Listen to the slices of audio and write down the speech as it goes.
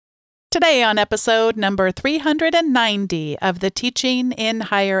Today on episode number 390 of the Teaching in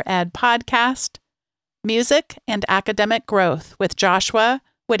Higher Ed podcast, Music and Academic Growth with Joshua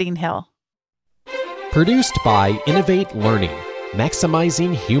Whittinghill. Produced by Innovate Learning,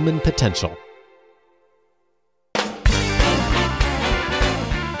 maximizing human potential.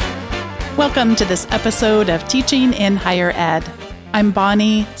 Welcome to this episode of Teaching in Higher Ed. I'm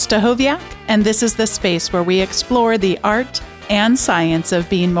Bonnie Stachowiak, and this is the space where we explore the art and science of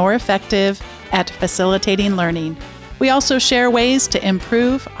being more effective at facilitating learning. We also share ways to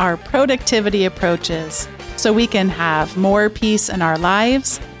improve our productivity approaches so we can have more peace in our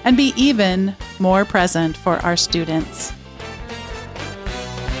lives and be even more present for our students.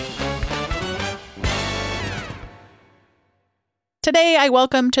 Today, I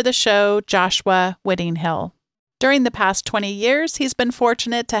welcome to the show Joshua Whittinghill. During the past 20 years, he's been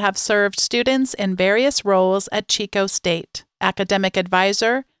fortunate to have served students in various roles at Chico State: academic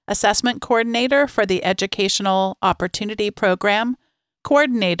advisor, assessment coordinator for the Educational Opportunity Program,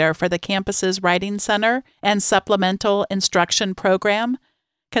 coordinator for the campus's Writing Center and Supplemental Instruction Program,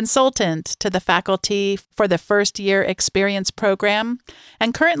 consultant to the faculty for the First Year Experience Program,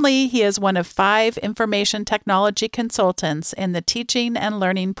 and currently he is one of 5 information technology consultants in the Teaching and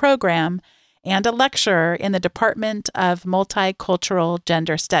Learning Program and a lecturer in the Department of Multicultural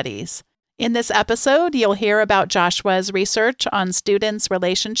Gender Studies. In this episode, you'll hear about Joshua's research on students'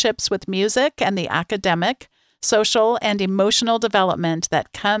 relationships with music and the academic, social, and emotional development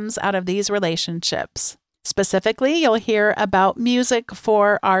that comes out of these relationships. Specifically, you'll hear about Music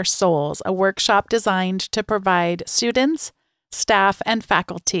for Our Souls, a workshop designed to provide students, staff, and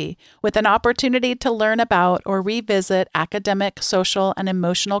faculty with an opportunity to learn about or revisit academic, social, and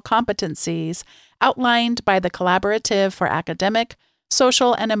emotional competencies outlined by the Collaborative for Academic,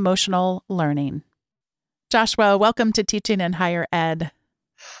 Social, and Emotional Learning. Joshua, welcome to Teaching in Higher Ed.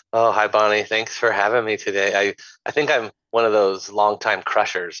 Oh, hi, Bonnie. Thanks for having me today. I think I'm one of those longtime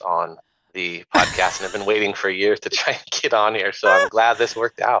crushers on the podcast, and I've been waiting for years to try and get on here, so I'm glad this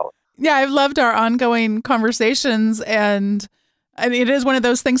worked out. Yeah, I've loved our ongoing conversations, and it is one of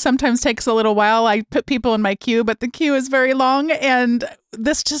those things sometimes takes a little while. I put people in my queue, but the queue is very long, and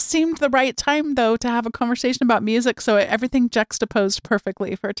this just seemed the right time, though, to have a conversation about music, so everything juxtaposed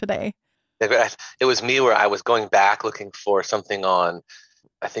perfectly for today. It was me where I was going back looking for something on,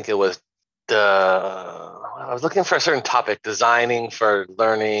 I think it was I was looking for a certain topic, designing for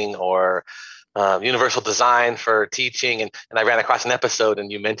learning or universal design for teaching, and I ran across an episode,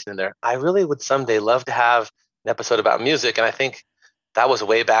 and you mentioned in there, I really would someday love to have an episode about music, and I think that was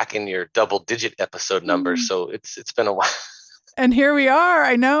way back in your double-digit episode numbers, so it's been a while. And here we are.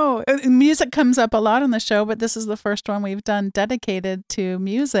 I know music comes up a lot on the show, but this is the first one we've done dedicated to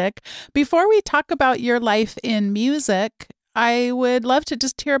music. Before we talk about your life in music, I would love to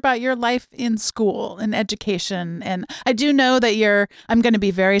just hear about your life in school and education. And I do know that I'm going to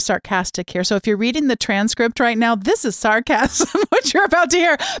be very sarcastic here. So if you're reading the transcript right now, this is sarcasm, what you're about to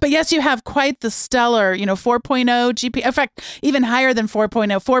hear. But yes, you have quite the stellar, 4.0 GPA. In fact, even higher than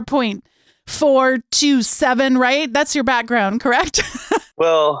 4.0, 4.427, right? That's your background, correct?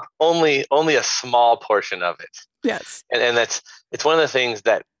 Well, only a small portion of it. Yes. And it's one of the things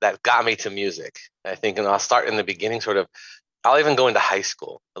that got me to music, I think. And I'll start in the beginning, sort of. I'll even go into high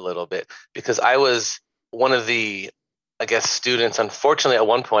school a little bit, because I was one of the, students, unfortunately, at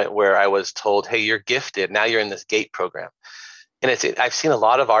one point where I was told, hey, you're gifted. Now you're in this GATE program. And I've seen a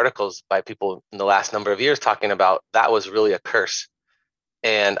lot of articles by people in the last number of years talking about that was really a curse.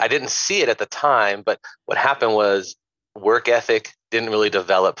 And I didn't see it at the time, but what happened was work ethic didn't really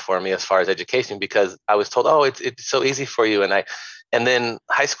develop for me as far as education, because I was told, oh, it's so easy for you. And then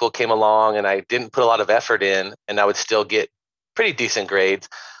high school came along, and I didn't put a lot of effort in, and I would still get pretty decent grades,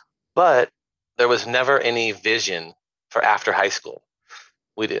 but there was never any vision for after high school.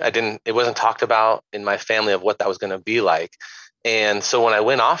 It wasn't talked about in my family of what that was going to be like. And so when I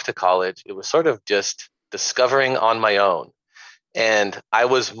went off to college, it was sort of just discovering on my own. And I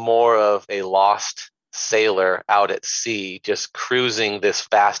was more of a lost sailor out at sea, just cruising this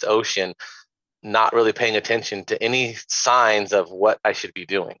vast ocean, not really paying attention to any signs of what I should be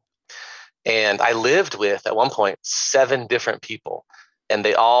doing. And I lived with, at one point, 7 different people, and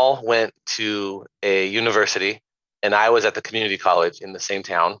they all went to a university, and I was at the community college in the same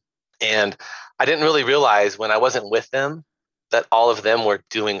town. And I didn't really realize when I wasn't with them that all of them were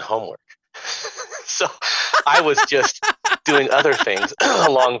doing homework. So I was just doing other things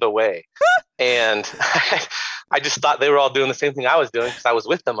along the way. And I just thought they were all doing the same thing I was doing, because I was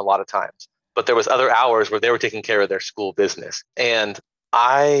with them a lot of times. But there was other hours where they were taking care of their school business. And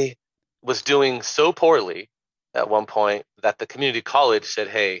I was doing so poorly at one point that the community college said,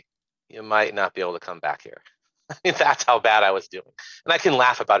 hey, you might not be able to come back here. That's how bad I was doing. And I can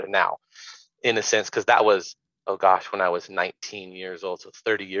laugh about it now in a sense, because that was, oh gosh, when I was 19 years old, so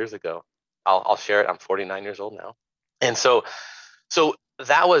 30 years ago. I'll share it. I'm 49 years old now. And so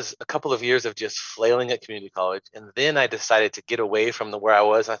that was a couple of years of just flailing at community college. And then I decided to get away from where I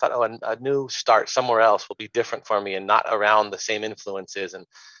was. And I thought, oh, a new start somewhere else will be different for me and not around the same influences. And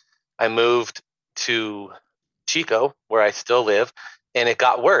I moved to Chico, where I still live. And it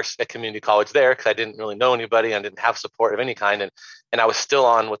got worse at community college there because I didn't really know anybody. I didn't have support of any kind. And I was still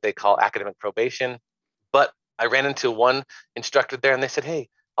on what they call academic probation. But I ran into one instructor there and they said, hey,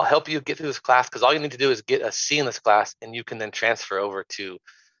 I'll help you get through this class because all you need to do is get a C in this class and you can then transfer over to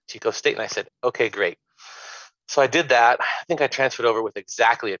Chico State. And I said, okay, great. So I did that. I think I transferred over with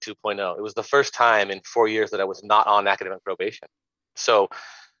exactly a 2.0. It was the first time in 4 years that I was not on academic probation. So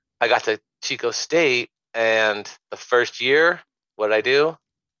I got to Chico State, and the first year, what did I do?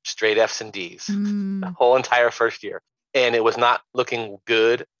 Straight F's and D's, the whole entire first year. And it was not looking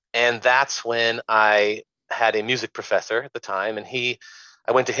good. And that's when I had a music professor at the time, and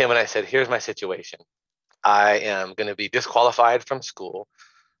I went to him and I said, here's my situation. I am going to be disqualified from school.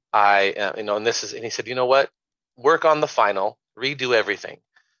 And he said, you know what? Work on the final, redo everything.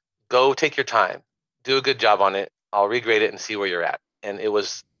 Go take your time, do a good job on it. I'll regrade it and see where you're at. And it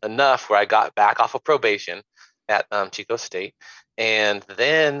was enough where I got back off of probation at Chico State. And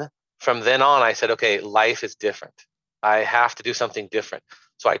then from then on, I said, okay, life is different. I have to do something different.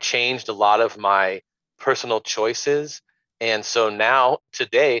 So I changed a lot of my personal choices. And so now,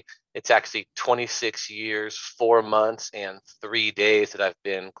 today, it's actually 26 years, 4 months, and 3 days that I've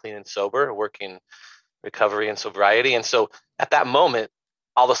been clean and sober, working recovery and sobriety. And so at that moment,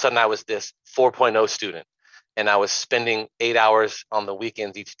 all of a sudden I was this 4.0 student. And I was spending 8 hours on the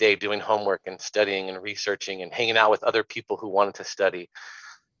weekends each day doing homework and studying and researching and hanging out with other people who wanted to study.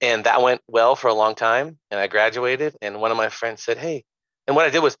 And that went well for a long time. And I graduated. And one of my friends said, hey, and what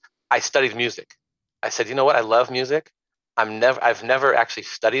I did was I studied music. I said, you know what? I love music. I've never actually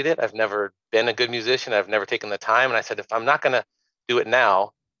studied it. I've never been a good musician. I've never taken the time. And I said, if I'm not going to do it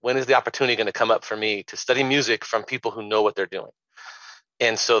now, when is the opportunity going to come up for me to study music from people who know what they're doing?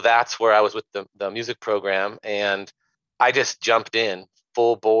 And so that's where I was with the music program. And I just jumped in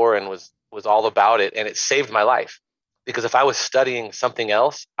full bore and was all about it. And it saved my life, because if I was studying something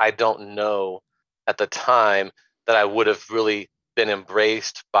else, I don't know at the time that I would have really been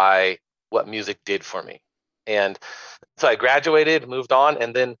embraced by what music did for me. And so I graduated, moved on,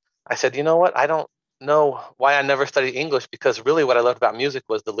 and then I said, you know what? I don't know why I never studied English, because really what I loved about music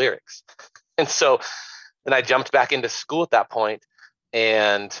was the lyrics. And so then I jumped back into school at that point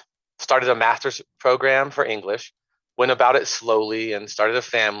and started a master's program for English, went about it slowly and started a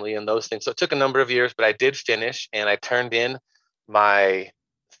family and those things. So it took a number of years, but I did finish, and I turned in my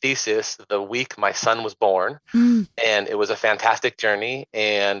thesis the week my son was born. And it was a fantastic journey.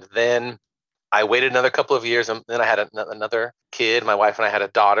 And then I waited another couple of years, and then I had another kid. My wife and I had a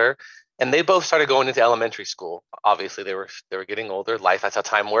daughter, and they both started going into elementary school. Obviously, they were getting older. Life, that's how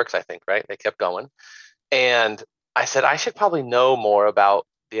time works, I think, right? They kept going. And I said, I should probably know more about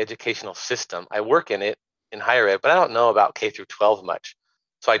the educational system. I work in it in higher ed, but I don't know about K through 12 much.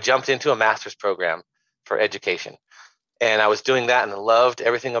 So I jumped into a master's program for education. And I was doing that and loved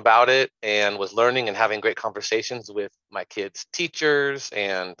everything about it, and was learning and having great conversations with my kids' teachers,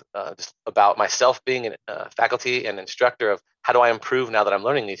 and just about myself being a faculty and instructor of how do I improve now that I'm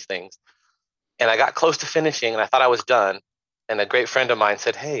learning these things. And I got close to finishing, and I thought I was done. And a great friend of mine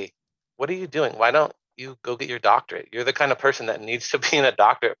said, hey, what are you doing? Why don't you go get your doctorate? You're the kind of person that needs to be in a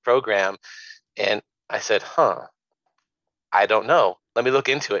doctorate program. And I said, I don't know. Let me look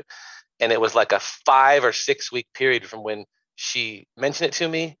into it. And it was like a 5 or 6 week period from when she mentioned it to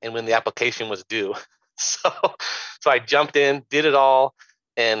me and when the application was due. So I jumped in, did it all,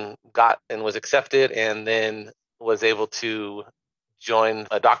 and was accepted, and then was able to join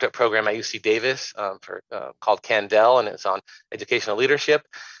a doctorate program at UC Davis called Candel, and it's on educational leadership.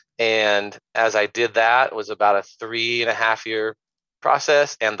 And as I did that, it was about a 3.5 year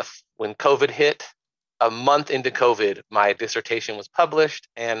process. And when COVID hit, a month into COVID, my dissertation was published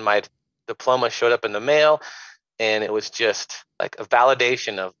and my diploma showed up in the mail. And it was just like a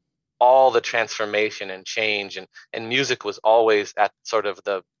validation of all the transformation and change. And music was always at sort of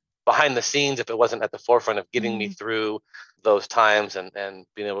the behind the scenes, if it wasn't at the forefront of getting me through those times, and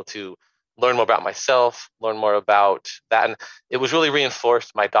being able to learn more about myself, learn more about that. And it was really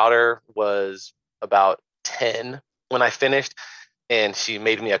reinforced. My daughter was about 10 when I finished, and she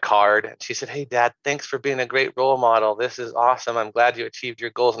made me a card. And she said, hey, Dad, thanks for being a great role model. This is awesome. I'm glad you achieved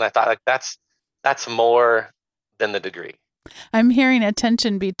your goals. And I thought, like, that's more than the degree. I'm hearing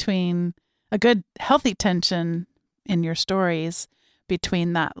a good, healthy tension in your stories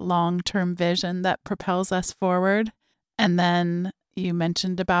between that long-term vision that propels us forward. And then you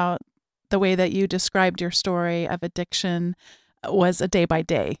mentioned about the way that you described your story of addiction was a day by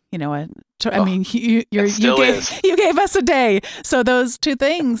day, you gave us a day. So those two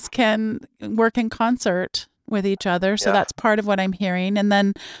things can work in concert with each other. So that's part of what I'm hearing. And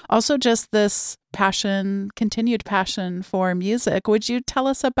then also just this continued passion for music. Would you tell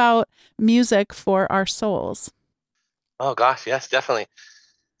us about Music for Our Souls? Oh gosh, yes, definitely.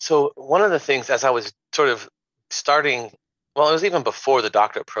 So one of the things as I was sort of starting, well, it was even before the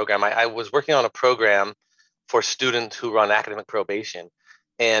doctorate program, I was working on a program for students who run academic probation.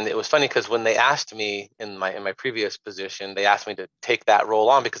 And it was funny because when they asked me in my previous position, they asked me to take that role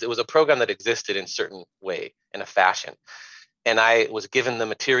on because it was a program that existed in a certain way, in a fashion. And I was given the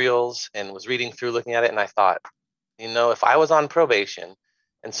materials and was reading through, looking at it, and I thought, if I was on probation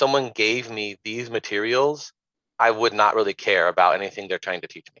and someone gave me these materials, I would not really care about anything they're trying to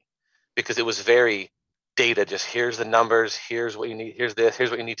teach me because it was very data, just here's the numbers, here's what you need, here's this, here's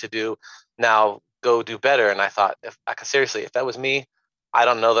what you need to do. Now go do better. And I thought, if that was me, I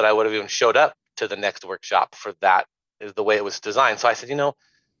don't know that I would have even showed up to the next workshop for that is the way it was designed. So I said,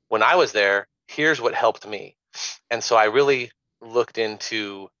 when I was there, here's what helped me. And so I really looked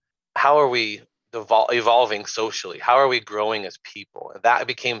into how are we evolving socially? How are we growing as people? And that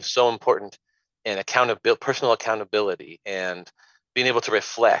became so important in personal accountability and being able to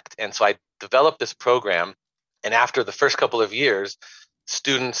reflect. And so I developed this program. And after the first couple of years,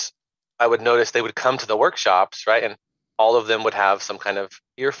 students, I would notice they would come to the workshops, right? And all of them would have some kind of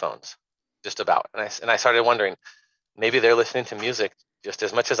earphones, just about. And I started wondering, maybe they're listening to music just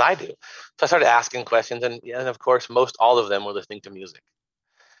as much as I do. So I started asking questions, and of course, most all of them were listening to music.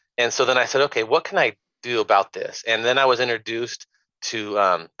 And so then I said, okay, what can I do about this? And then I was introduced to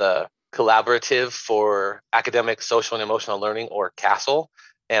the Collaborative for Academic, Social, and Emotional Learning, or CASEL.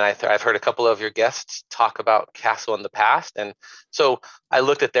 And I've heard a couple of your guests talk about CASEL in the past. And so I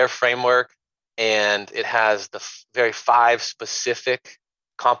looked at their framework, and it has the very 5 specific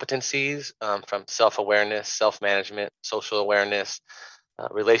competencies from self-awareness, self-management, social awareness,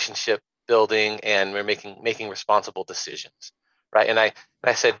 relationship building, and we're making responsible decisions, right? And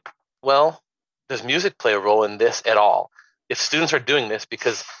I said, well, does music play a role in this at all? If students are doing this,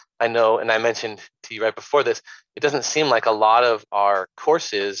 because I know, and I mentioned to you right before this, it doesn't seem like a lot of our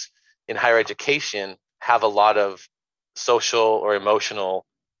courses in higher education have a lot of social or emotional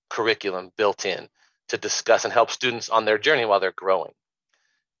curriculum built in to discuss and help students on their journey while they're growing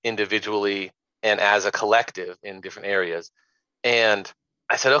individually and as a collective in different areas. And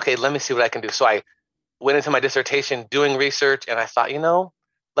I said, okay, let me see what I can do. So I went into my dissertation doing research, and I thought,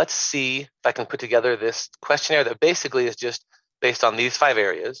 let's see if I can put together this questionnaire that basically is just based on these 5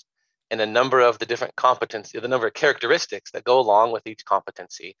 areas and a number of the different competencies, the number of characteristics that go along with each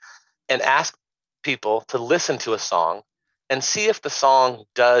competency, and ask people to listen to a song and see if the song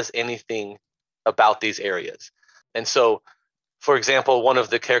does anything about these areas. And so, for example, one of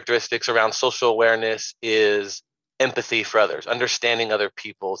the characteristics around social awareness is empathy for others, understanding other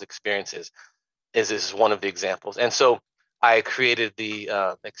people's experiences is one of the examples. And so I created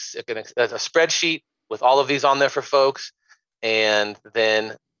a spreadsheet with all of these on there for folks. And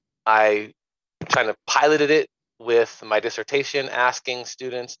then I kind of piloted it with my dissertation, asking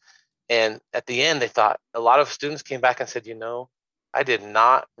students. And at the end, a lot of students came back and said, I did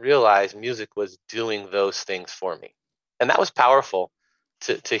not realize music was doing those things for me. And that was powerful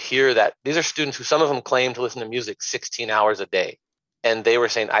to hear that these are students who some of them claim to listen to music 16 hours a day. And they were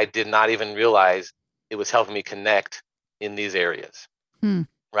saying, I did not even realize it was helping me connect in these areas.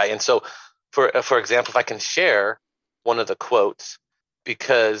 Right. And so, for example, if I can share one of the quotes,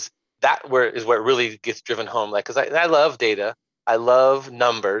 because is where it really gets driven home. Like, because I love data, I love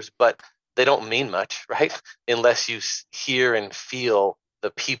numbers, but they don't mean much, right? Unless you hear and feel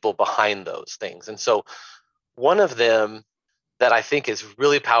the people behind those things. And so one of them that I think is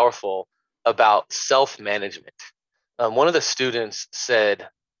really powerful about self-management. One of the students said,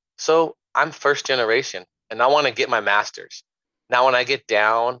 so I'm first generation and I want to get my master's. Now, when I get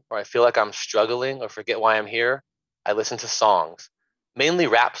down or I feel like I'm struggling or forget why I'm here, I listen to songs, mainly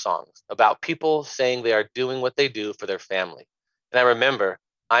rap songs about people saying they are doing what they do for their family. And I remember,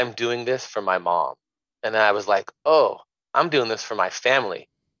 I'm doing this for my mom. And then I was like, oh, I'm doing this for my family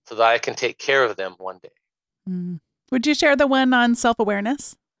so that I can take care of them one day. Would you share the one on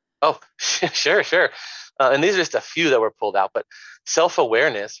self-awareness? Oh, sure. And these are just a few that were pulled out. But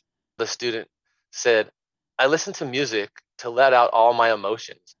self-awareness, the student said, I listen to music to let out all my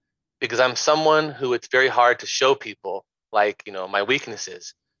emotions because I'm someone who it's very hard to show people like, my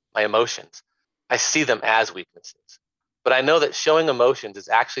weaknesses, my emotions. I see them as weaknesses. But I know that showing emotions is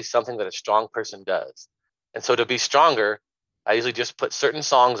actually something that a strong person does. And so to be stronger, I usually just put certain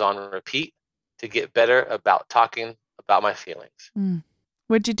songs on repeat to get better about talking about my feelings.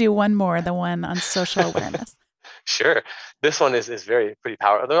 Would you do one more, the one on social awareness? Sure. This one is pretty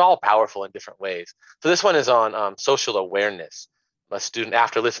powerful. They're all powerful in different ways. So this one is on social awareness. A student,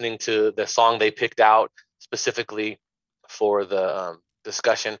 after listening to the song they picked out specifically for the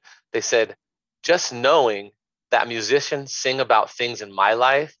discussion, they said, just knowing that musicians sing about things in my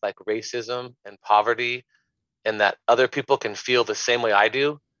life, like racism and poverty, and that other people can feel the same way I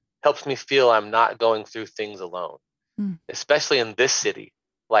do, helps me feel I'm not going through things alone, especially in this city,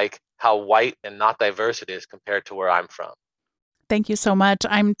 like how white and not diverse it is compared to where I'm from. Thank you so much.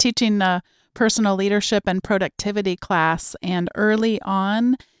 I'm teaching a personal leadership and productivity class, and early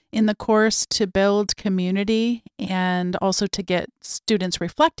on in the course, to build community and also to get students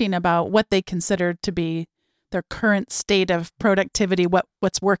reflecting about what they consider to be their current state of productivity,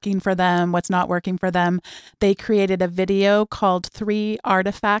 what's working for them, what's not working for them. They created a video called 3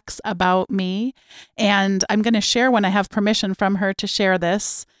 Artifacts About Me, and I'm going to share when I have permission from her to share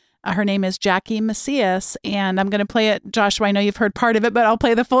this. Her name is Jackie Macias, and I'm going to play it. Joshua, I know you've heard part of it, but I'll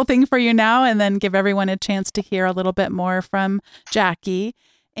play the full thing for you now and then give everyone a chance to hear a little bit more from Jackie.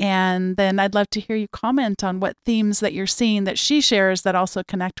 And then I'd love to hear you comment on what themes that you're seeing that she shares that also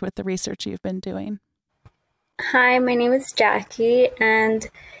connect with the research you've been doing. Hi, my name is Jackie, and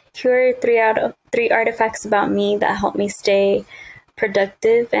here are 3 artifacts about me that help me stay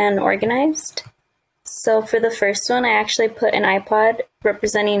productive and organized. So for the first one, I actually put an iPod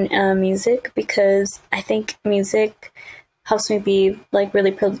representing music, because I think music helps me be like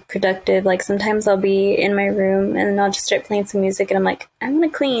really productive. Like sometimes I'll be in my room and I'll just start playing some music and I'm like, I want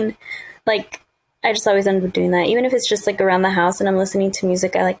to clean. Like I just always end up doing that. Even if it's just like around the house and I'm listening to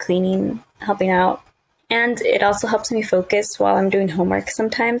music, I like cleaning, helping out. And it also helps me focus while I'm doing homework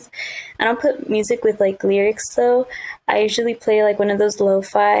sometimes. I don't put music with like lyrics though. I usually play like one of those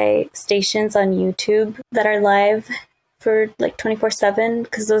lo-fi stations on YouTube that are live for like 24/7,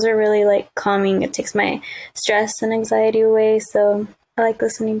 because those are really like calming. It takes my stress and anxiety away, so I like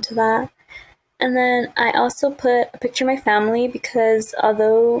listening to that. And then I also put a picture of my family, because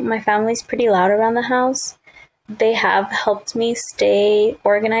although my family's pretty loud around the house, they have helped me stay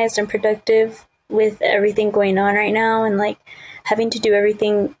organized and productive with everything going on right now, and like having to do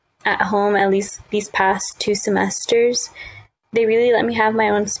everything at home, at least these past 2 semesters. They really let me have my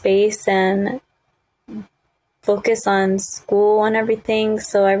own space and focus on school and everything,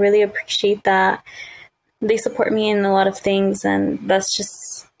 so I really appreciate that. They support me in a lot of things, and that's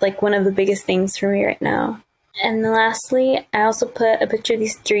just like one of the biggest things for me right now. And then lastly, I also put a picture of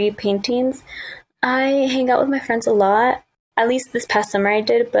these 3 paintings. I hang out with my friends a lot. At least this past summer I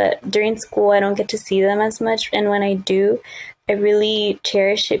did, but during school I don't get to see them as much, and when I do, I really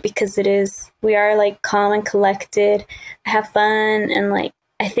cherish it, because we are like calm and collected. I have fun, and like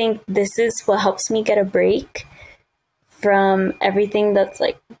I think this is what helps me get a break from everything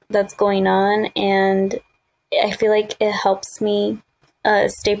that's going on, and I feel like it helps me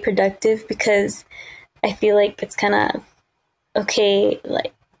stay productive, because I feel like it's kind of okay,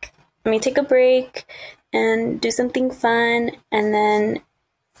 like let me take a break and do something fun and then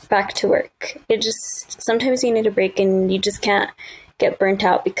back to work. It just, sometimes you need a break and you just can't get burnt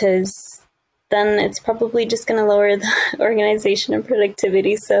out, because then it's probably just going to lower the organization and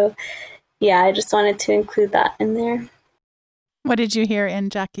productivity. So yeah, I just wanted to include that in there. What did you hear in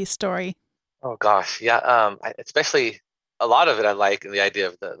Jackie's story? Oh gosh, yeah. Especially a lot of it, I like the idea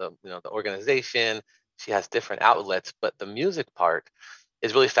of the organization. She has different outlets, but the music part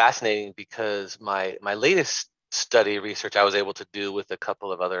is really fascinating, because my latest study research I was able to do with a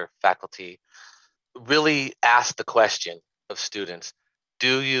couple of other faculty really asked the question of students: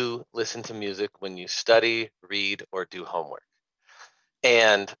 do you listen to music when you study, read, or do homework?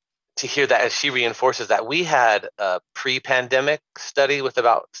 And to hear that, as she reinforces that, we had a pre-pandemic study with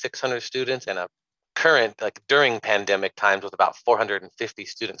about 600 students and a current, like during pandemic times, with about 450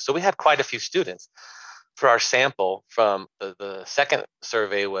 students. So we had quite a few students. For our sample from the second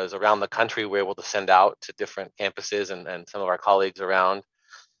survey was around the country. We were able to send out to different campuses and some of our colleagues around.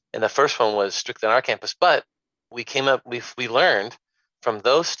 And the first one was strictly on our campus. But we learned from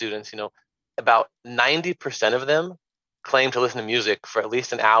those students, about 90% of them claim to listen to music for at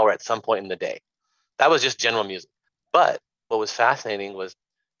least an hour at some point in the day. That was just general music. But what was fascinating was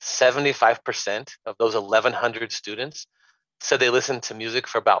 75% of those 1,100 students said they listened to music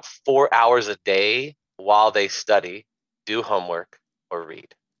for about 4 hours a day while they study, do homework, or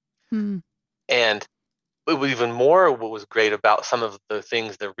read. And even more, what was great about some of the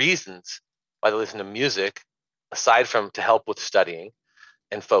things, the reasons why they listen to music, aside from to help with studying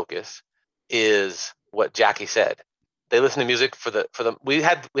and focus, is what Jackie said. They listen to music for the we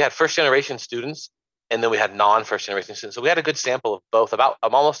had first generation students, and then we had non first generation students. So we had a good sample of both. About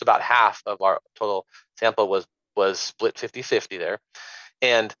almost about half of our total sample was split 50-50 there.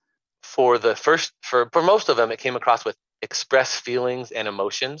 And for most of them, it came across with express feelings and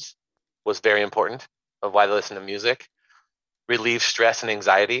emotions was very important of why they listen to music. Relieve stress and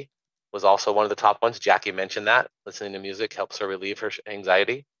anxiety was also one of the top ones. Jackie mentioned that listening to music helps her relieve her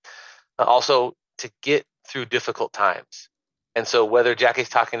anxiety. Also to get through difficult times. And so whether Jackie's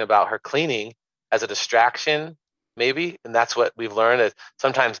talking about her cleaning as a distraction, maybe, and that's what we've learned, is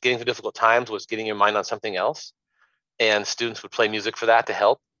sometimes getting through difficult times was getting your mind on something else. And students would play music for that to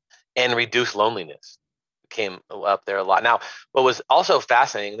help and reduce loneliness. It came up there a lot. Now, what was also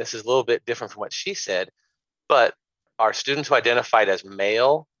fascinating, this is a little bit different from what she said, but our students who identified as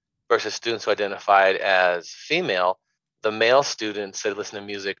male versus students who identified as female, the male students said listen to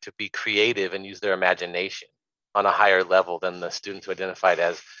music to be creative and use their imagination on a higher level than the students who identified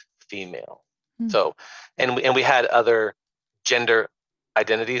as female. So, and we had other gender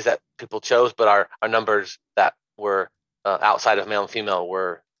identities that people chose, but our numbers that were outside of male and female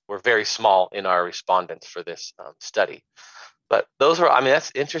were very small in our respondents for this study. But those were,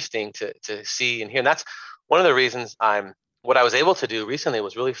 that's interesting to see and hear. And that's one of the reasons what I was able to do recently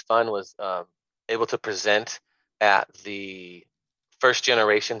was really fun, was able to present at the First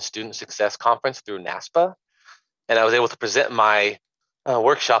Generation Student Success Conference through NASPA. And I was able to present my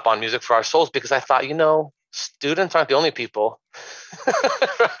workshop on Music for Our Souls, because I thought, students aren't the only people,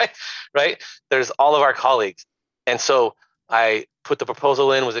 right? There's all of our colleagues. And so I put the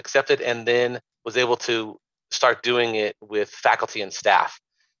proposal in, was accepted, and then was able to start doing it with faculty and staff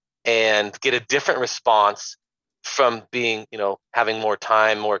and get a different response from being, having more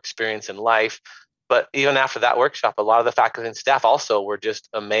time, more experience in life. But even after that workshop, a lot of the faculty and staff also were just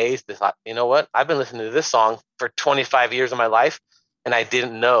amazed. They thought, you know what? I've been listening to this song for 25 years of my life, and I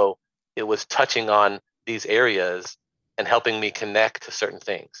didn't know it was touching on these areas and helping me connect to certain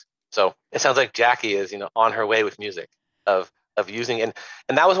things. So it sounds like Jackie is, on her way with music of using, and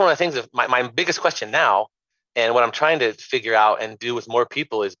that was one of the things of my biggest question now, and what I'm trying to figure out and do with more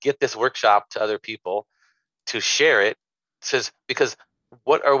people is get this workshop to other people to share it. Because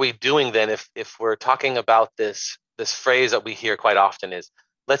what are we doing then if we're talking about this phrase that we hear quite often is,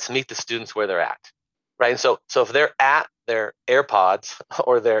 let's meet the students where they're at, right? And so if they're at their AirPods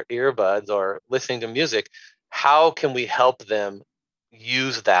or their earbuds or listening to music, how can we help them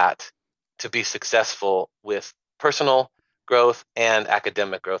use that to be successful with personal growth and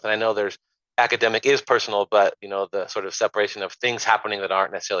academic growth? And I know academic is personal, but the sort of separation of things happening that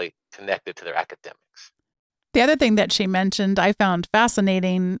aren't necessarily connected to their academics. The other thing that she mentioned I found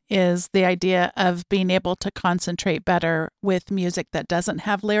fascinating is the idea of being able to concentrate better with music that doesn't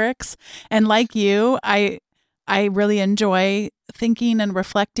have lyrics. And like you, I really enjoy thinking and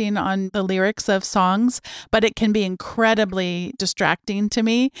reflecting on the lyrics of songs, but it can be incredibly distracting to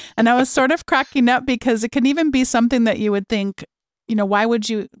me. And I was sort of cracking up because it can even be something that you would think, why would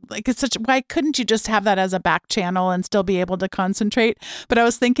you why couldn't you just have that as a back channel and still be able to concentrate? But I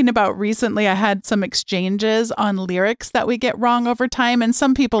was thinking about recently, I had some exchanges on lyrics that we get wrong over time. And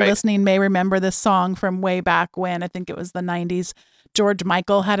some people listening may remember this song from way back when, I think it was the 90s. George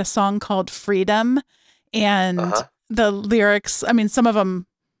Michael had a song called Freedom. And the lyrics, some of them,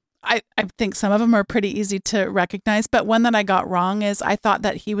 I think some of them are pretty easy to recognize, but one that I got wrong is I thought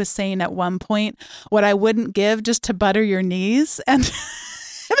that he was saying at one point, what I wouldn't give just to butter your knees. And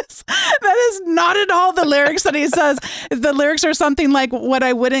that is not at all the lyrics that he says. The lyrics are something like, what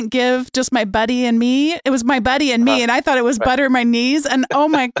I wouldn't give just my buddy and me. It was my buddy and me. And I thought it was butter my knees. And oh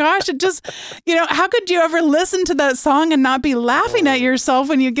my gosh, it just, how could you ever listen to that song and not be laughing at yourself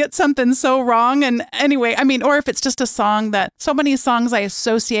when you get something so wrong? And anyway, or if it's just a song that so many songs I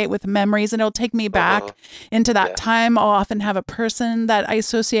associate with memories, and it'll take me back into that time. I'll often have a person that I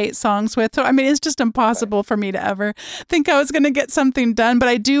associate songs with. So, it's just impossible for me to ever think I was going to get something done. But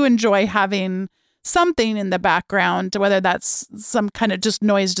I do enjoy having something in the background, whether that's some kind of just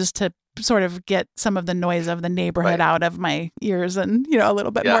noise, just to sort of get some of the noise of the neighborhood out of my ears, and a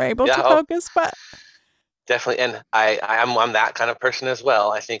little bit more able to focus. But definitely, and I'm that kind of person as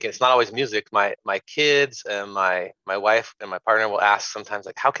well. I think it's not always music. My kids and my wife and my partner will ask sometimes,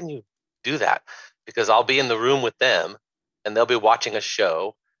 like, how can you do that? Because I'll be in the room with them and they'll be watching a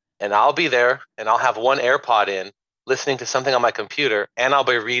show, and I'll be there and I'll have one AirPod in, listening to something on my computer, and I'll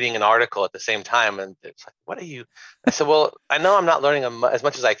be reading an article at the same time. And it's like, what are you? I said, well, I know I'm not learning as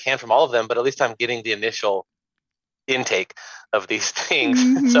much as I can from all of them, but at least I'm getting the initial intake of these things.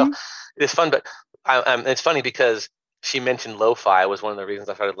 Mm-hmm. So it's fun. But it's funny because she mentioned lo-fi was one of the reasons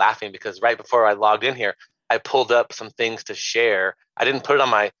I started laughing, because right before I logged in here, I pulled up some things to share. I didn't put it on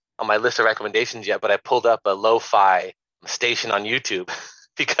my list of recommendations yet, but I pulled up a lo-fi station on YouTube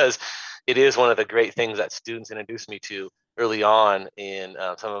because it is one of the great things that students introduced me to early on in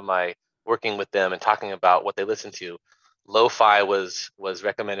some of my working with them and talking about what they listen to. Lo-fi was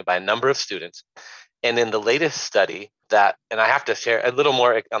recommended by a number of students. And in the latest study that, and I have to share a little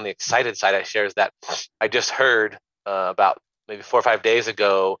more on the excited side, I share is that I just heard about maybe 4 or 5 days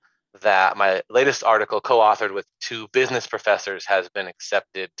ago that my latest article, co-authored with 2 business professors, has been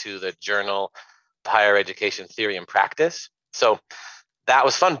accepted to the Journal of Higher Education Theory and Practice. So that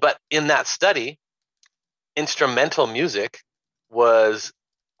was fun. But in that study, instrumental music was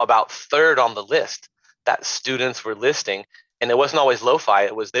about 3rd on the list that students were listing. And it wasn't always lo-fi.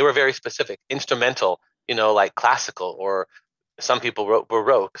 They were very specific. Instrumental, like classical, or some people wrote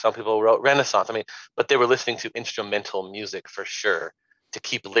Baroque, some people wrote Renaissance. I mean, but they were listening to instrumental music for sure, to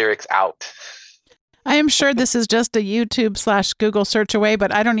keep lyrics out. I am sure this is just a YouTube/Google search away,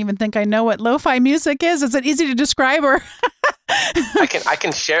 but I don't even think I know what lo-fi music is. Is it easy to describe, or? I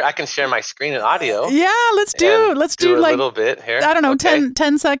can share my screen and audio. Yeah, let's do a like little bit here. I don't know, okay.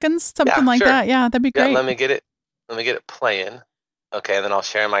 10 seconds, something like that. Yeah, that'd be great. Yeah, let me get it playing. Okay, and then I'll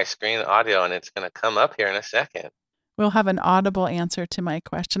share my screen and audio, and it's going to come up here in a second. We'll have an audible answer to my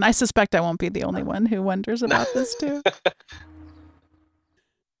question. I suspect I won't be the only one who wonders about this too.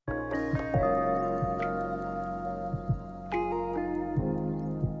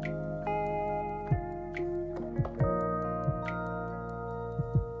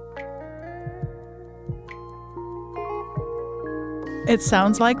 It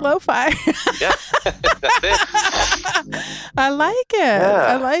sounds like lo-fi. Yeah, that's it. I like it. Yeah.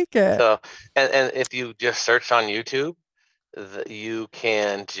 I like it. So, and if you just search on YouTube, you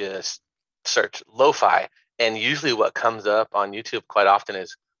can just search lo-fi, and usually what comes up on YouTube quite often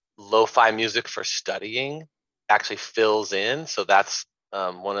is lo-fi music for studying. Actually fills in, so that's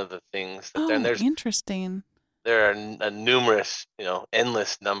one of the things. There's interesting. There are numerous,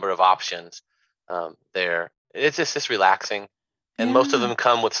 endless number of options there. It's just relaxing. And most of them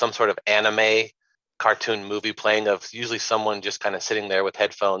come with some sort of anime cartoon movie playing, of usually someone just kind of sitting there with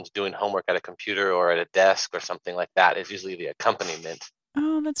headphones doing homework at a computer or at a desk or something like that is usually the accompaniment.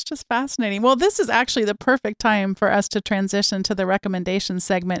 Oh, that's just fascinating. Well, this is actually the perfect time for us to transition to the recommendation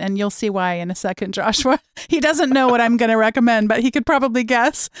segment, and you'll see why in a second, Joshua. He doesn't know what I'm going to recommend, but he could probably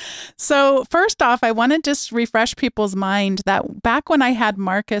guess. So first off, I want to just refresh people's mind that back when I had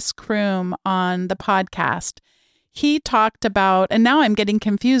Marcus Kroom on the podcast, he talked about, and now I'm getting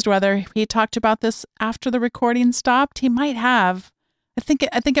confused whether he talked about this after the recording stopped. He might have. I think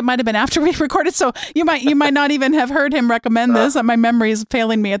it might have been after we recorded. So you might not even have heard him recommend this. My memory is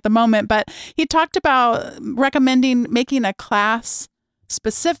failing me at the moment. But he talked about making a class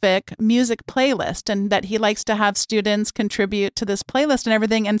specific music playlist, and that he likes to have students contribute to this playlist and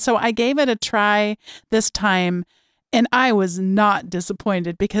everything. And so I gave it a try this time. And I was not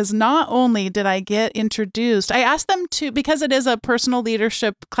disappointed, because not only did I get introduced, I asked them to, because it is a personal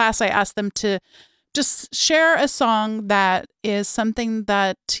leadership class, I asked them to just share a song that is something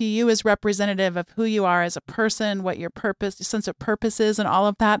that to you is representative of who you are as a person, what your sense of purpose is, and all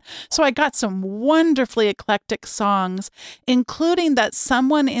of that. So I got some wonderfully eclectic songs, including that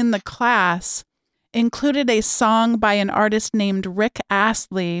someone in the class included a song by an artist named Rick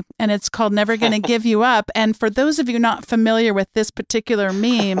Astley, and it's called Never Gonna Give You Up. And for those of you not familiar with this particular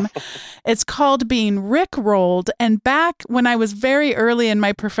meme, it's called being Rickrolled. And back when I was very early in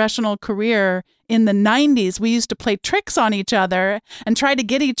my professional career in the 90s, we used to play tricks on each other and try to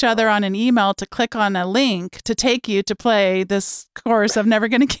get each other on an email to click on a link to take you to play this course of Never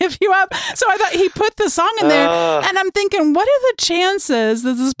Gonna Give You Up. So I thought he put the song in there, and I'm thinking, what are the chances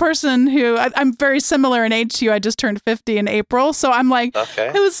that this person who, I'm very similar in age to you, I just turned 50 in April, so I'm like,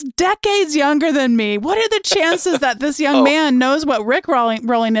 it was decades younger than me. What are the chances that this young man knows what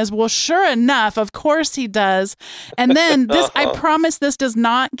Rickrolling is? Well, sure enough, of course he does. And then this, I promise this does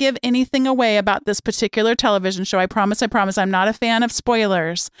not give anything away about this particular television show. I promise. I'm not a fan of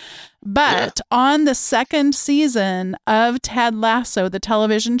spoilers. But on the second season of Ted Lasso, the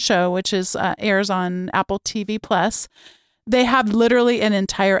television show, which is airs on Apple TV Plus, They have literally an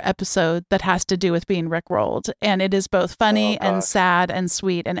entire episode that has to do with being rickrolled. And it is both funny and sad and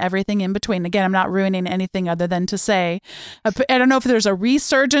sweet and everything in between. Again, I'm not ruining anything other than to say, I don't know if there's a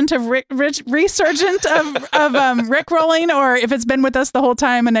resurgent of rickrolling or if it's been with us the whole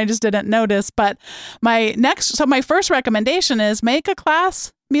time and I just didn't notice. But my first recommendation is make a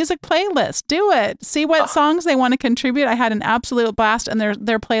class music playlist. Do it. See what songs they want to contribute. I had an absolute blast, and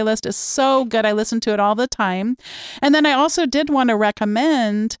their playlist is so good. I listen to it all the time. And then I also did want to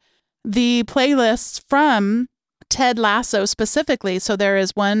recommend the playlists from Ted Lasso specifically. So there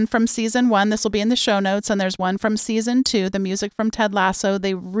is one from season 1. This will be in the show notes. And there's one from season 2, the music from Ted Lasso.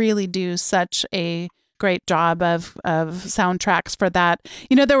 They really do such a great job of soundtracks for that.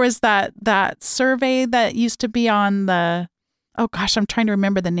 You know, there was that survey that used to be on the, oh gosh, I'm trying to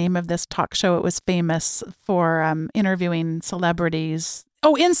remember the name of this talk show. It was famous for interviewing celebrities.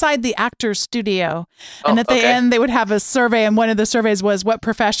 Oh, Inside the Actors Studio. And at the end, they would have a survey. And one of the surveys was, what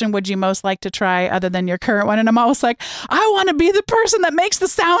profession would you most like to try other than your current one? And I'm always like, I want to be the person that makes the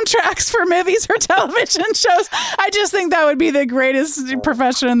soundtracks for movies or television shows. I just think that would be the greatest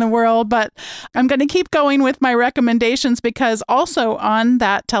profession in the world. But I'm going to keep going with my recommendations because also on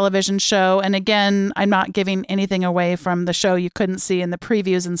that television show, and again, I'm not giving anything away from the show you couldn't see in the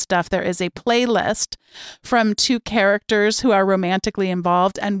previews and stuff, there is a playlist from 2 characters who are romantically involved.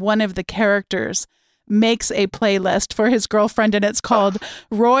 And one of the characters makes a playlist for his girlfriend, and it's called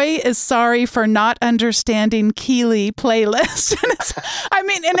Roy is Sorry for Not Understanding Keely playlist.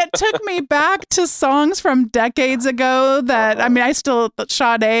 And it took me back to songs from decades ago that,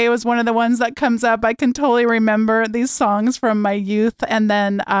 Sade was one of the ones that comes up. I can totally remember these songs from my youth. And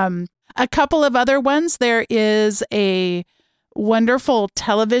then a couple of other ones. There is a wonderful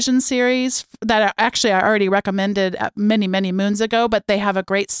television series that actually I already recommended many, many moons ago, but they have a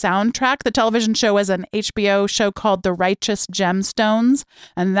great soundtrack. The television show is an HBO show called The Righteous Gemstones,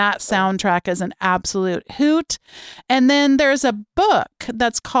 and that soundtrack is an absolute hoot. And then there's a book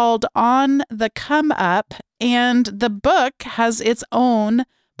that's called On the Come Up, and the book has its own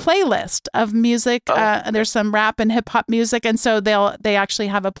playlist of music. There's some rap and hip hop music. And so they actually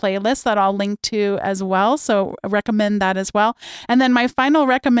have a playlist that I'll link to as well. So I recommend that as well. And then my final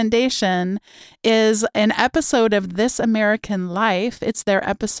recommendation is an episode of This American Life. It's their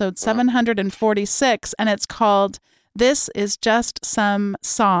episode 746, and it's called This Is Just Some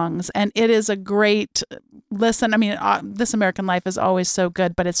Songs. And it is a great listen. This American Life is always so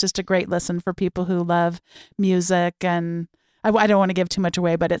good, but it's just a great listen for people who love music. And I don't want to give too much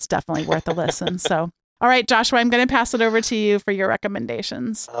away, but it's definitely worth a listen. So, all right, Joshua, I'm going to pass it over to you for your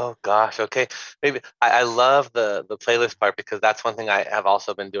recommendations. Oh, gosh. Okay. Maybe I love the playlist part because that's one thing I have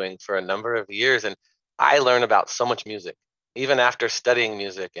also been doing for a number of years. And I learn about so much music, even after studying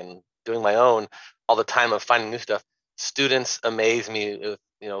music and doing my own all the time of finding new stuff. Students amaze me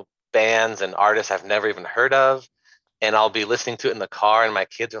with, bands and artists I've never even heard of. And I'll be listening to it in the car, and my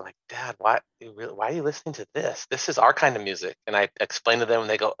kids are like, Dad, why are you listening to this? This is our kind of music. And I explain to them, and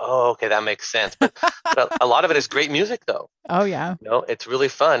they go, oh, okay, that makes sense. But a lot of it is great music, though. Oh, yeah. It's really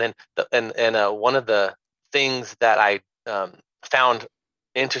fun. And one of the things that I found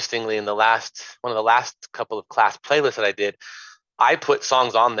interestingly in one of the last couple of class playlists that I did, I put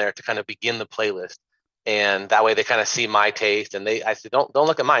songs on there to kind of begin the playlist. And that way they kind of see my taste. And I said, don't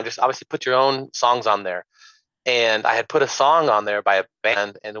look at mine. Just obviously put your own songs on there. And I had put a song on there by a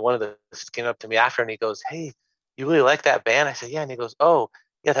band, and one of the came up to me after, and he goes, hey, you really like that band? I said, yeah. And he goes, oh,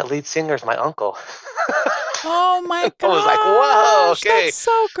 yeah, that lead singer is my uncle. Oh my God! I was like, whoa, okay, that's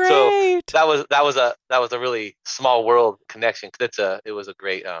so great. So that was a really small world connection. It was a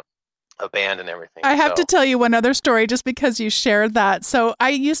great a band and everything. I have to tell you one other story just because you shared that. So I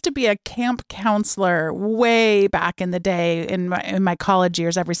used to be a camp counselor way back in the day in my college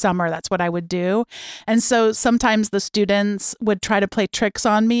years. Every summer, that's what I would do. And so sometimes the students would try to play tricks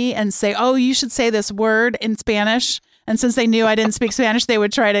on me and say, oh, you should say this word in Spanish. And since they knew I didn't speak Spanish, they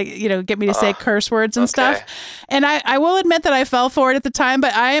would try to, get me to say curse words and stuff. And I will admit that I fell for it at the time,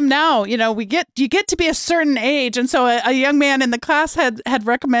 but I am now, you get to be a certain age. And so a young man in the class had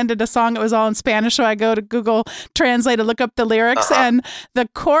recommended a song. It was all in Spanish. So I go to Google Translate to look up the lyrics. And the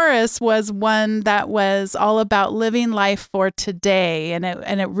chorus was one that was all about living life for today. And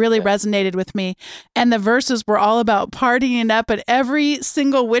it really resonated with me. And the verses were all about partying up in every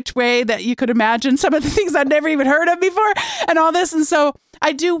single which way that you could imagine. Some of the things I'd never even heard of before. And all this. And so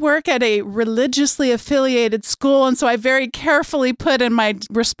I do work at a religiously affiliated school. And so I very carefully put in my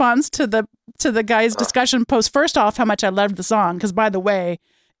response to the guy's discussion post, first off, how much I loved the song. Because by the way,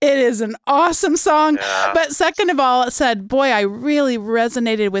 It is an awesome song. Yeah. But second of all, it said, boy, I really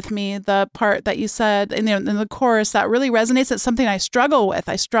resonated with me, the part that you said in the chorus that really resonates. It's something I struggle with.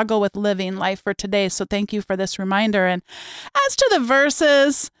 I struggle with living life for today. So thank you for this reminder. And as to the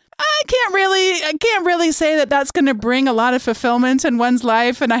verses, I can't really say that that's going to bring a lot of fulfillment in one's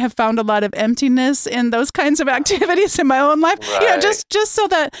life. And I have found a lot of emptiness in those kinds of activities in my own life. Right. You know, just so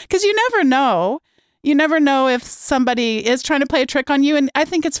that, because you never know. You never know if somebody is trying to play a trick on you. And I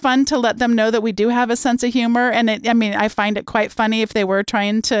think it's fun to let them know that we do have a sense of humor. And I find it quite funny if they were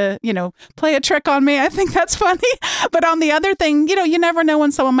trying to, play a trick on me. I think that's funny. But on the other thing, you never know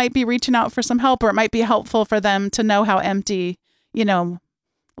when someone might be reaching out for some help, or it might be helpful for them to know how empty,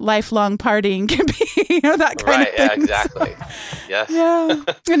 lifelong partying can be, that kind of thing. Yeah, exactly. So, Yes. yeah.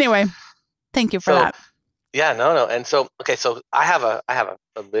 Anyway, thank you for that. Yeah, no. And so, okay, so I have a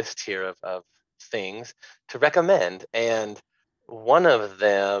list here of things to recommend, and one of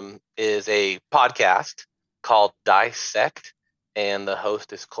them is a podcast called Dissect, and the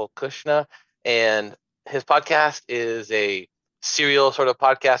host is Cole Kushner, and his podcast is a serial sort of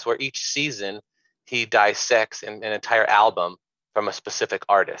podcast where each season he dissects an entire album from a specific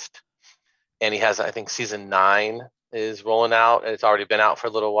artist. And he has, I think, season 9 is rolling out, and it's already been out for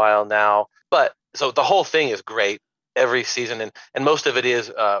a little while now. But so the whole thing is great every season, and most of it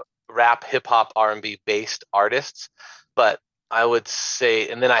is rap, hip hop, R&B based artists. But I would say,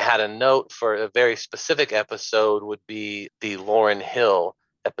 and then I had a note for a very specific episode would be the Lauryn Hill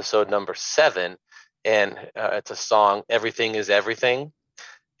episode number 7, and it's a song, Everything is Everything.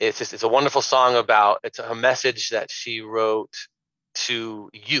 It's a wonderful song it's a message that she wrote to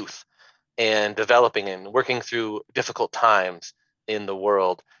youth and developing and working through difficult times in the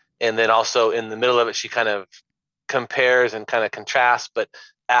world. And then also in the middle of it, she kind of compares and kind of contrasts, but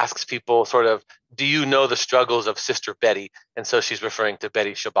asks people sort of, do you know the struggles of Sister Betty? And so she's referring to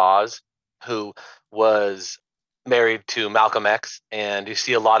Betty Shabazz, who was married to Malcolm X. And you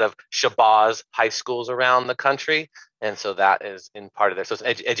see a lot of Shabazz high schools around the country. And so that is in part of there. So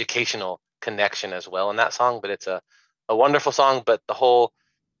it's educational connection as well in that song, but it's a wonderful song. But the whole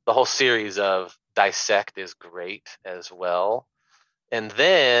series of Dissect is great as well. And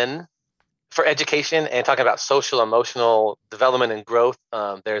then for education and talking about social emotional development and growth,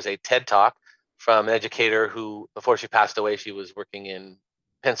 there's a TED Talk from an educator who, before she passed away, she was working in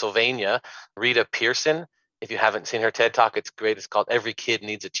Pennsylvania, Rita Pearson. If you haven't seen her TED Talk, it's great. It's called Every Kid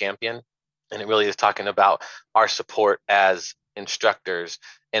Needs a Champion. And it really is talking about our support as instructors.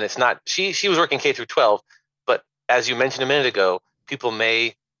 And it's not, she was working K through 12, but as you mentioned a minute ago, people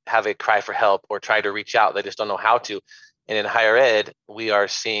may have a cry for help or try to reach out. They just don't know how to. And in higher ed, we are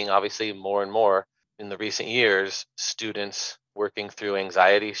seeing obviously more and more in the recent years, students working through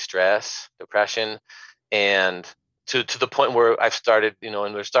anxiety, stress, depression, and to the point where I've started,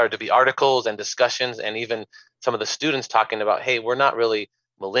 and there started to be articles and discussions, and even some of the students talking about, hey, we're not really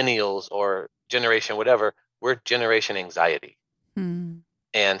millennials or generation whatever, we're generation anxiety.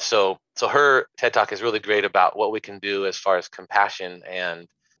 And so her TED Talk is really great about what we can do as far as compassion and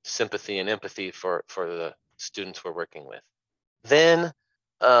sympathy and empathy for the students we're working with. Then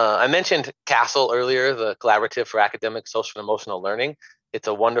I mentioned CASEL earlier, the Collaborative for Academic, Social, and Emotional Learning. It's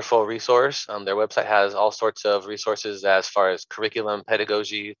a wonderful resource. Their website has all sorts of resources as far as curriculum,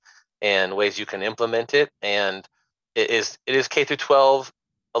 pedagogy, and ways you can implement it. And it is K through 12,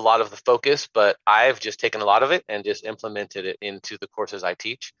 a lot of the focus, but I've just taken a lot of it and just implemented it into the courses I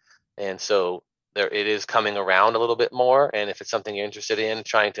teach. And so it is coming around a little bit more. And if it's something you're interested in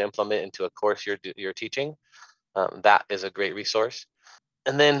trying to implement into a course you're teaching, that is a great resource.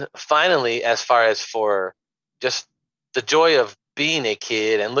 And then finally, as far as for just the joy of being a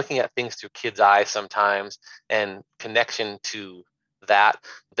kid and looking at things through kids' eyes sometimes and connection to that,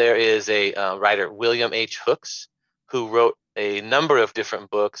 there is a writer, William H. Hooks, who wrote a number of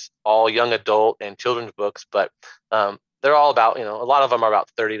different books, all young adult and children's books, but they're all about, a lot of them are about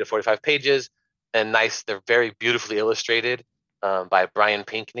 30 to 45 pages and nice. They're very beautifully illustrated by Brian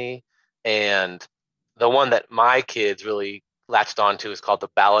Pinkney. And the one that my kids really latched onto is called The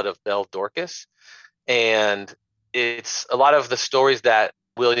Ballad of Belle Dorcas. And it's a lot of the stories that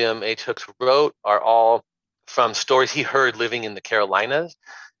William H. Hooks wrote are all from stories he heard living in the Carolinas.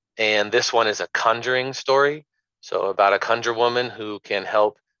 And this one is a conjuring story. So about a conjure woman who can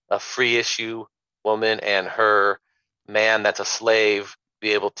help a free issue woman and her man that's a slave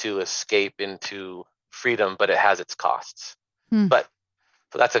be able to escape into freedom, but it has its costs. But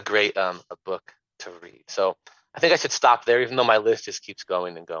so that's a great a book to read. So I think I should stop there, even though my list just keeps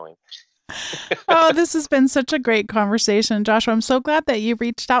going and going. Oh, this has been such a great conversation, Joshua. I'm so glad that you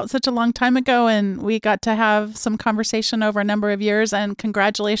reached out such a long time ago and we got to have some conversation over a number of years. And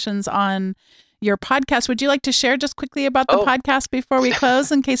congratulations on your podcast. Would you like to share just quickly about the podcast before we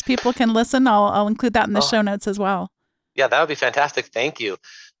close in case people can listen? I'll include that in the show notes as well. Yeah, that would be fantastic. Thank you.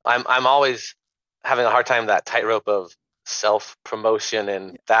 I'm always having a hard time that tightrope of self-promotion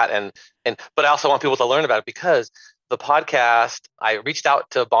and that and but I also want people to learn about it because the podcast, I reached out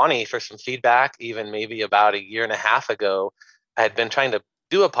to Bonnie for some feedback even maybe about a year and a half ago. I had been trying to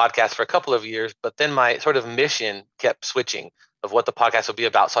do a podcast for a couple of years, but then my sort of mission kept switching of what the podcast would be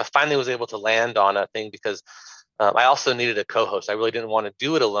about. So I finally was able to land on a thing because I also needed a co-host. I really didn't want to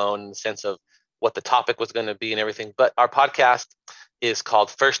do it alone in the sense of what the topic was going to be and everything. But our podcast is called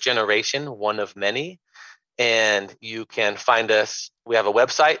First Generation, One of Many. And you can find us. We have a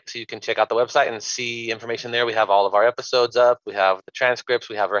website, so you can check out the website and see information there. We have all of our episodes up. We have the transcripts.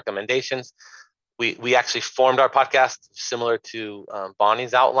 We have recommendations. We actually formed our podcast similar to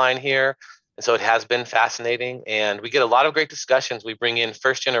Bonnie's outline here. And so it has been fascinating. And we get a lot of great discussions. We bring in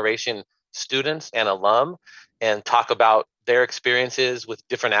first generation students and alum and talk about their experiences with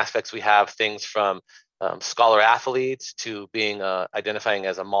different aspects. We have things from scholar athletes to being identifying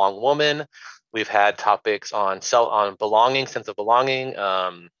as a Hmong woman. We've had topics on belonging, sense of belonging,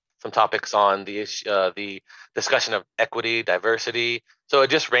 some topics on the discussion of equity, diversity. So it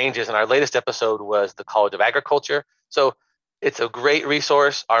just ranges. And our latest episode was the College of Agriculture. So it's a great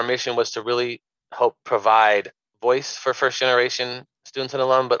resource. Our mission was to really help provide voice for first generation students and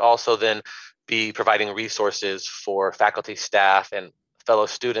alum, but also then be providing resources for faculty, staff, and fellow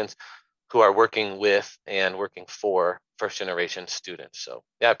students who are working with and working for first generation students. So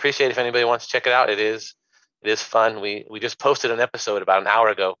yeah, I appreciate it if anybody wants to check it out. It is fun. We just posted an episode about an hour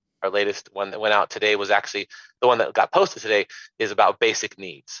ago. Our latest one that went out today was actually the one that got posted today is about basic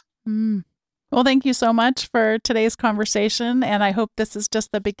needs. Well, thank you so much for today's conversation. And I hope this is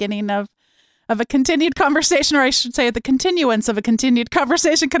just the beginning of a continued conversation, or I should say the continuance of a continued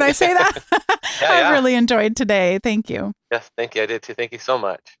conversation. Can I say that? Yeah. I really enjoyed today. Thank you. Yes, thank you. I did too. Thank you so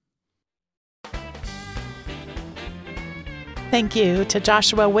much. Thank you to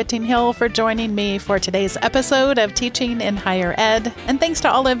Joshua Whittinghill for joining me for today's episode of Teaching in Higher Ed, and thanks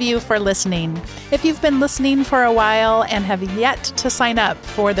to all of you for listening. If you've been listening for a while and have yet to sign up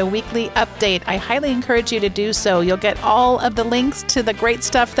for the weekly update, I highly encourage you to do so. You'll get all of the links to the great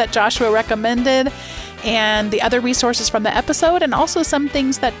stuff that Joshua recommended and the other resources from the episode, and also some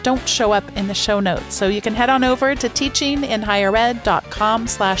things that don't show up in the show notes. So you can head on over to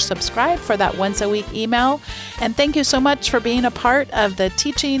teachinginhighered.com/subscribe for that once a week email. And thank you so much for being a part of the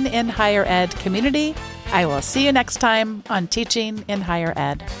Teaching in Higher Ed community. I will see you next time on Teaching in Higher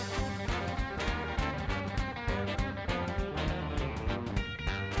Ed.